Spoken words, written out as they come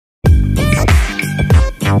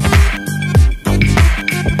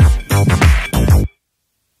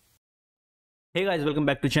Hey guys, welcome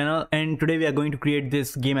back to channel, and today we are going to create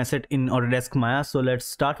this game asset in Autodesk Maya. So let's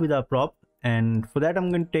start with our prop, and for that I'm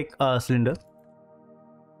going to take a cylinder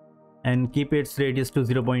and keep its radius to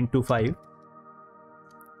 0.25.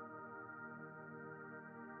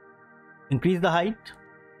 Increase the height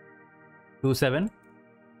to 7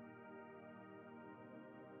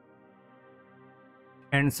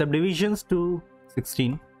 and subdivisions to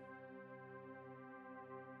 16,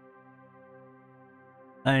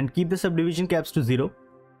 and keep the subdivision caps to 0.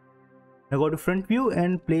 Now go to front view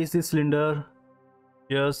and place this cylinder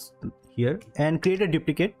just here and create a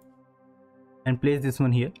duplicate and place this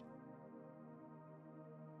one here.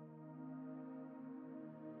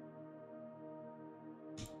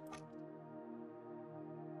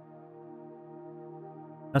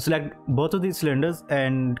 Now select both of these cylinders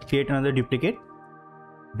and create another duplicate.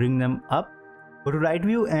 Bring them up. Go to right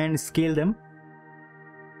view and scale them.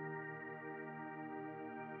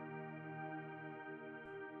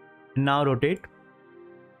 Now rotate.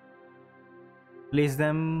 Place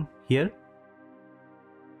them here.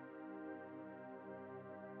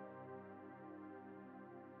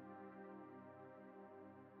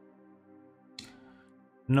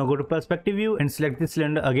 Now go to perspective view and select this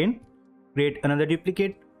cylinder again. Create another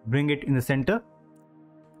duplicate, bring it in the center.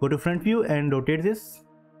 Go to front view and rotate this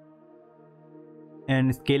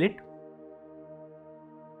and scale it.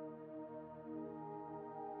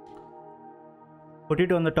 Put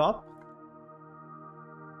it on the top.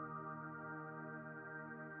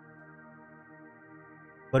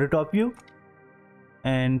 Go to top view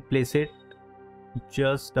and place it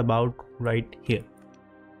just about right here.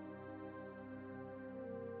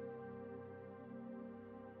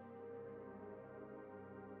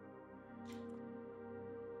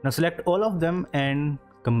 Now select all of them and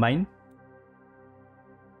combine.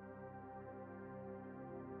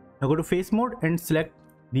 Now go to face mode and select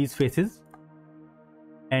these faces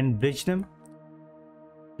and bridge them.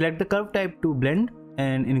 Select the curve type to blend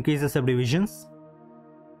and increase the subdivisions.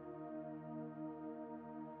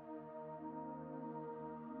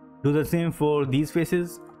 Do the same for these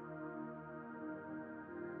faces.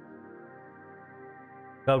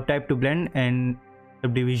 Curve type to blend and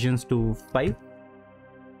subdivisions to 5.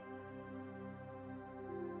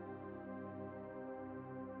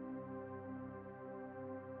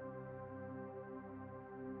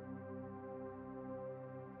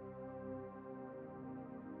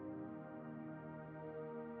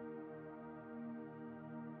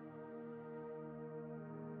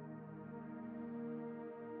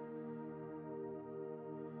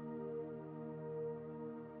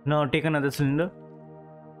 Now take another cylinder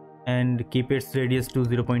and keep its radius to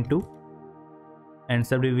 0.2 and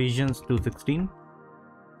subdivisions to 16,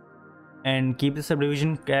 and keep the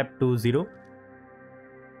subdivision cap to 0.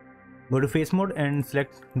 Go to face mode and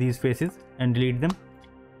select these faces and delete them.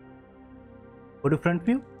 Go to front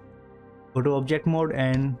view, go to object mode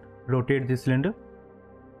and rotate this cylinder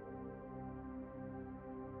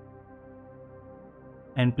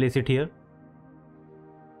and place it here.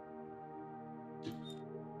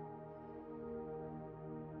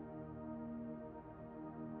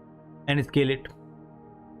 And scale it.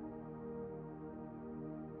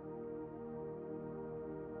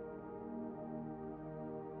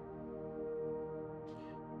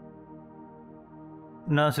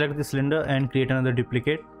 Now select the cylinder and create another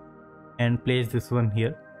duplicate and place this one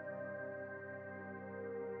here.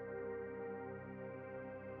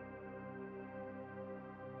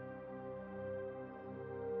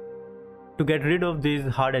 To get rid of these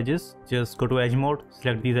hard edges, just go to edge mode,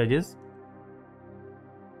 select these edges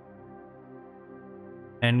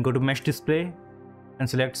and go to mesh display and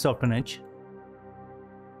select soften edge.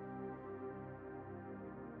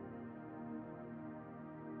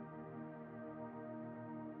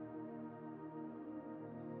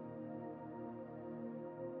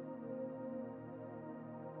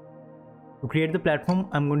 To create the platform,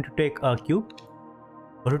 I'm going to take a cube,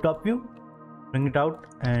 go to top view, bring it out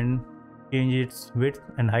and change its width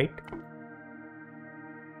and height.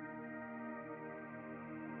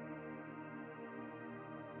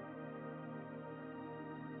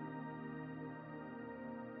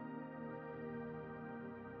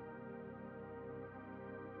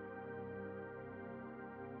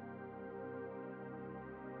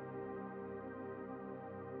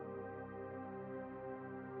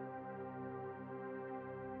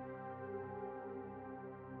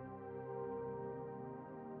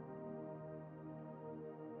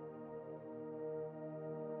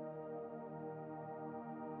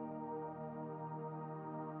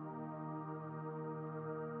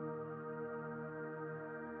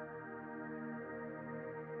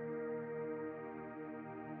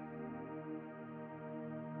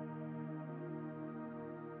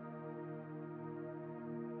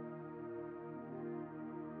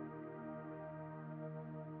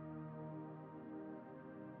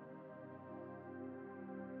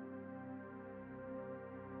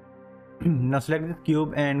 Now select the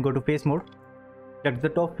cube and go to face mode. Select the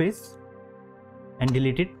top face and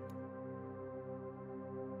delete it.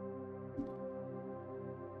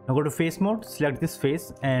 Now go to face mode, select this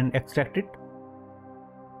face and extract it.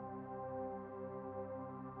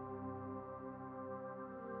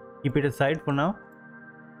 Keep it aside for now.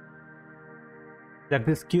 Select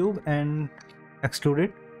this cube and extrude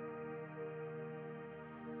it.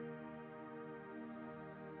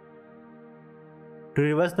 To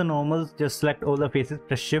reverse the normals, just select all the faces,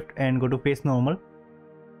 press shift and go to face normal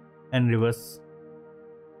and reverse.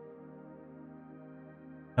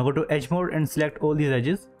 Now go to edge mode and select all these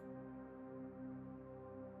edges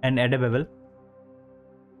and add a bevel.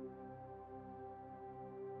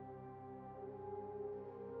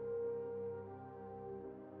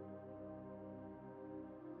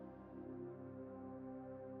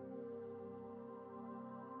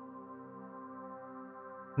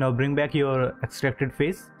 Now bring back your extracted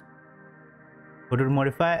face. Go to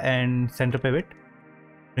modify and center pivot.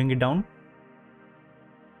 Bring it down.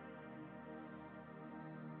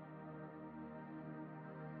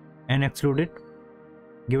 And extrude it.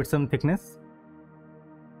 Give it some thickness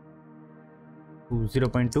to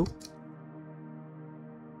 0.2.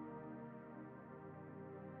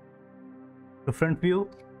 To front view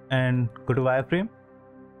and go to wireframe.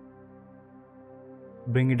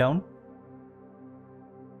 Bring it down.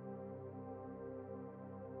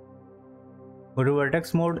 Go to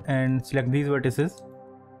vertex mode and select these vertices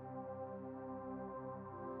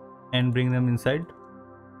and bring them inside.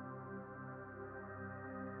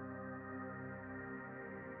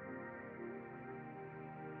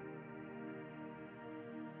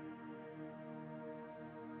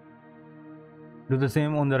 Do the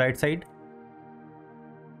same on the right side.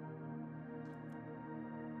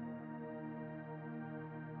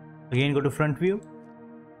 Again go to front view.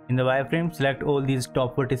 In the wireframe, select all these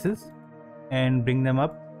top vertices and bring them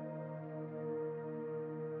up.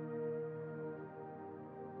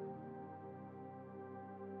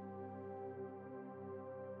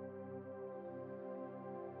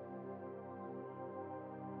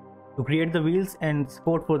 To create the wheels and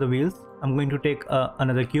support for the wheels, I'm going to take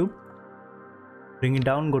another cube. Bring it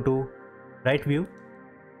down, go to right view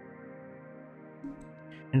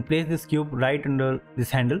and place this cube right under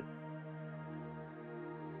this handle.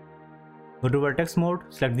 Go to vertex mode,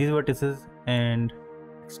 select these vertices and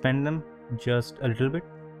expand them just a little bit.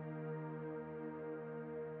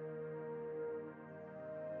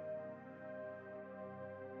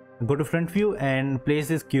 Go to front view and place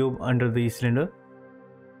this cube under the cylinder.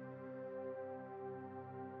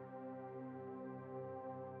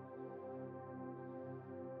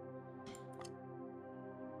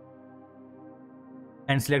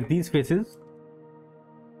 And select these faces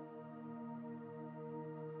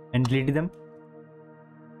and delete them.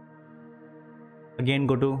 Again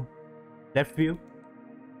go to left view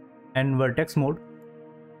and vertex mode.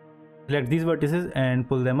 Select these vertices and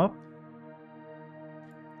pull them up.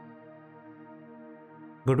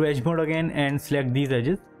 Go to edge mode again and select these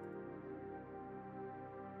edges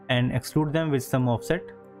and extrude them with some offset.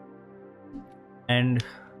 And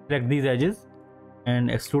select these edges and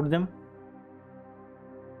extrude them.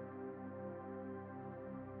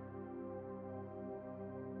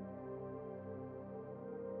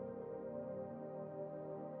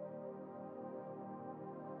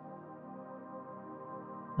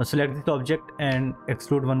 Now select this object and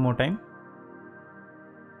extrude one more time.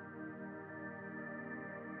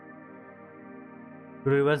 To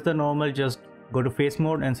reverse the normal, just go to face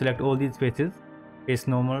mode and select all these faces, face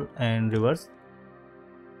normal and reverse.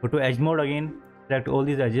 Go to edge mode again, select all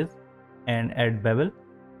these edges and add bevel.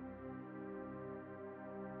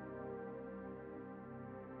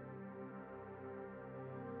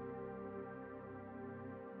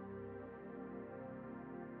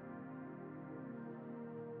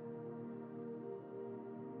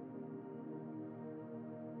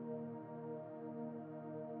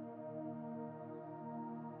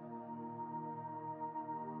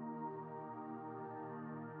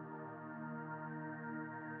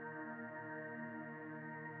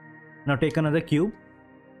 Now take another cube,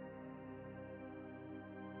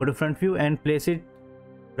 go to front view and place it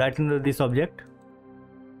right under this object.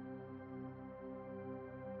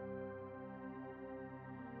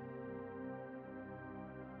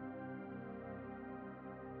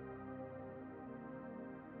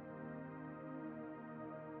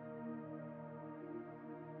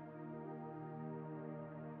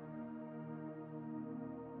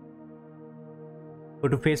 Go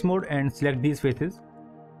to face mode and select these faces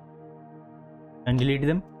and delete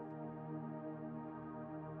them.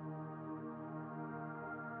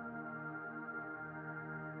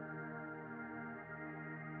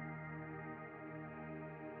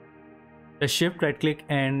 Press shift right click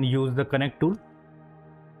and use the connect tool.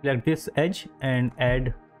 Select this edge and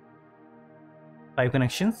add 5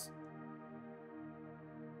 connections.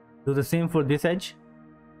 Do the same for this edge.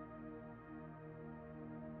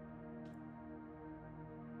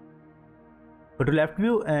 Go to left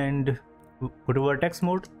view and go to vertex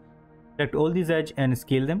mode. Select all these edges and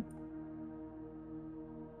scale them.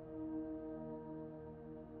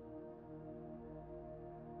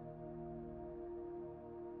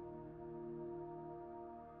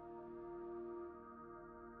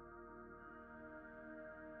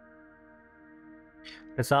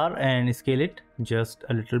 Press R and scale it just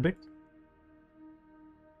a little bit.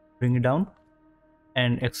 Bring it down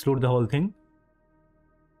and extrude the whole thing.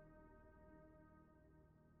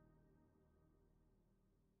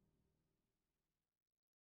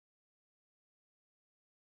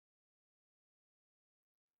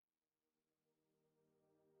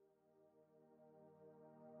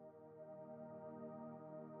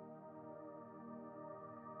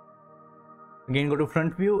 Again go to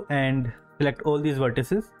front view and select all these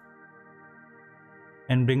vertices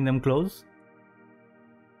and bring them close.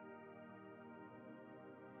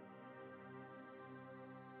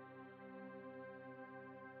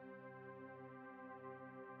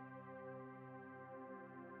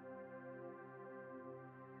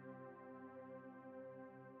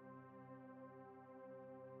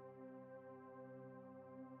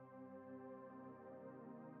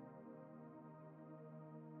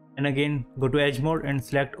 And again go to edge mode and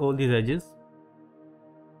select all these edges.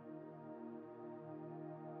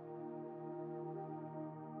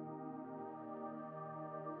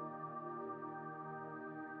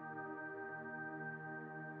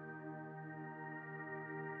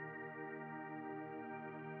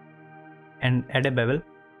 And add a bevel.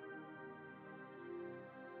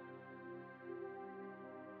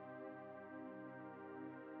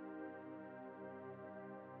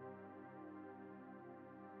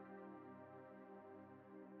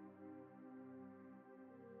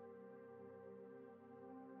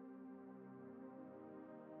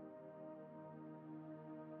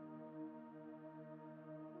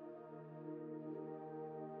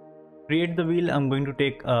 Create the wheel. I'm going to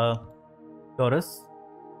take a torus.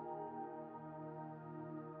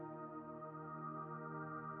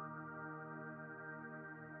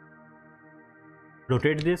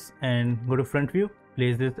 Rotate this and go to front view.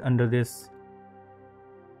 Place this under this.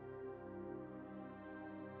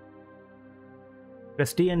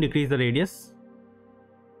 Press T and decrease the radius.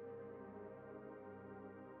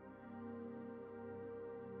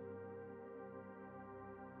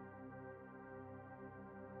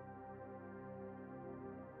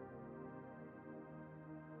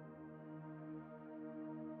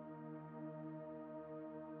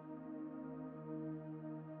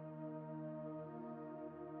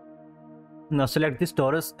 Now select this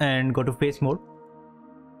torus and go to face mode.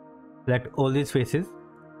 Select all these faces.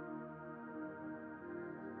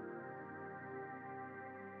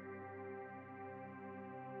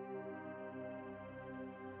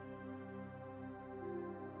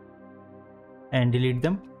 And delete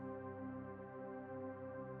them.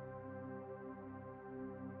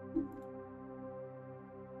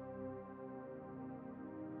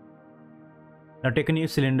 Now take a new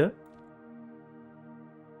cylinder.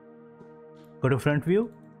 Go to front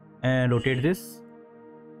view and rotate this.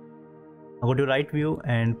 Now go to right view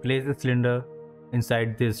and place the cylinder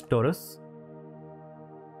inside this torus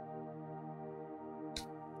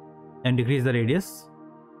and decrease the radius.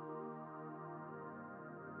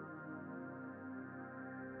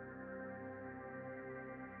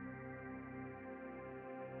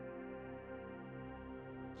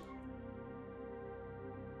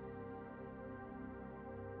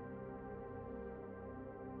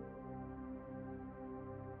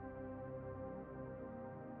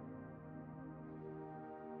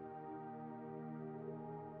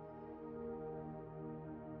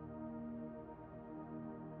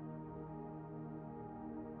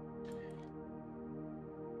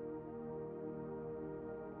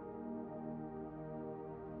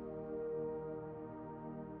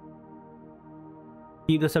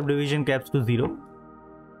 Keep the subdivision caps to 0.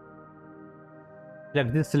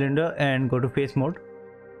 Select this cylinder and go to face mode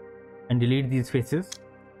and delete these faces.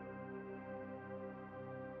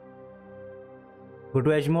 Go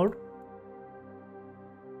to edge mode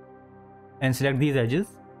and select these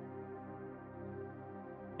edges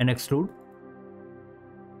and extrude.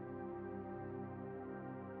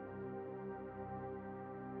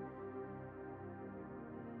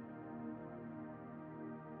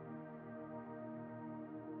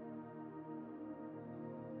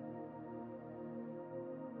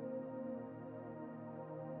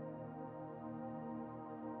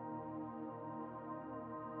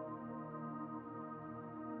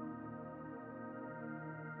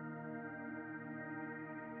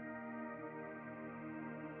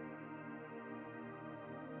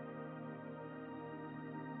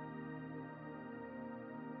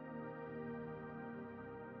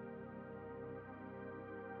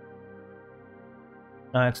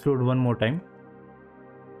 Now extrude one more time.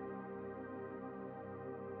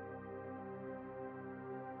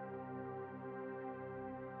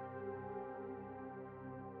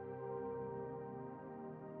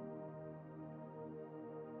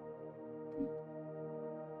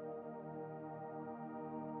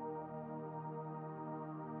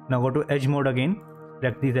 Now go to edge mode again,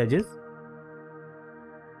 select these edges,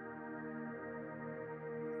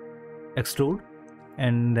 extrude,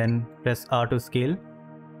 and then press R to scale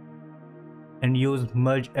and use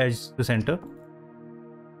merge edge to center.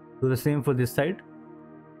 Do the same for this side.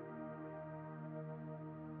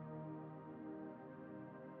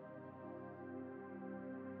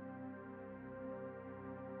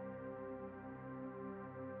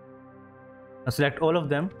 Now select all of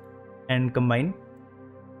them and combine.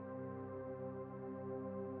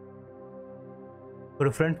 Go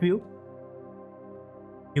to front view,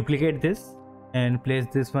 duplicate this and place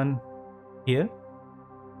this one here.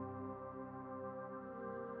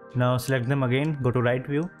 Now select them again, go to right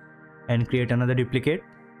view and create another duplicate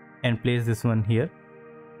and place this one here.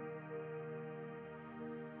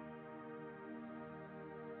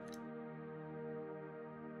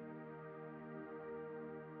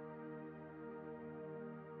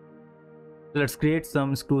 So let's create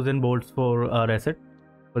some screws and bolts for our asset.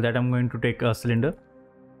 For that I'm going to take a cylinder,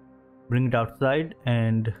 bring it outside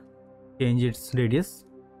and change its radius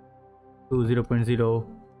to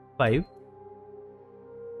 0.05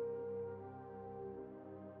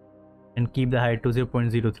 and keep the height to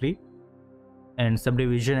 0.03 and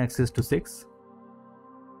subdivision axis to 6.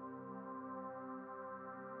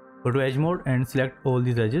 Go to edge mode and select all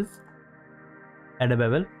these edges, add a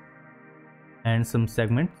bevel and some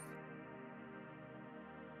segments.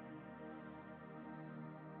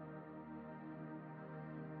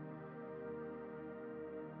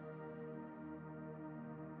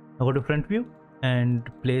 Now go to front view and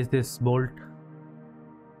place this bolt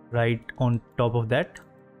right on top of that.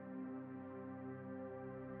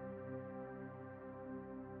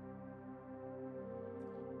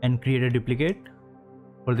 And create a duplicate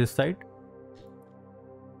for this side.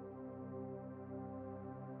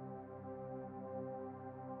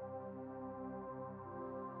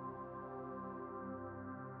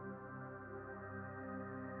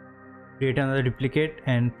 Create another duplicate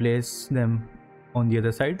and place them on the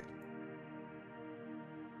other side.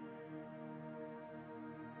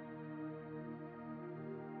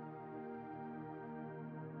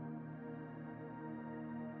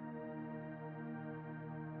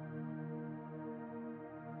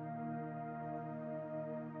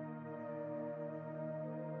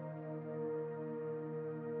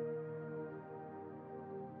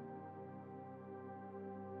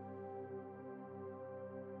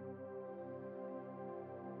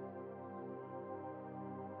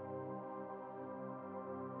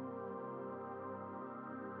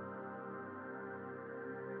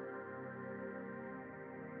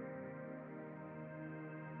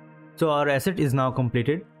 So our asset is now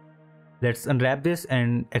completed. Let's unwrap this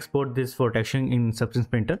and export this for texturing in Substance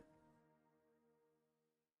Painter.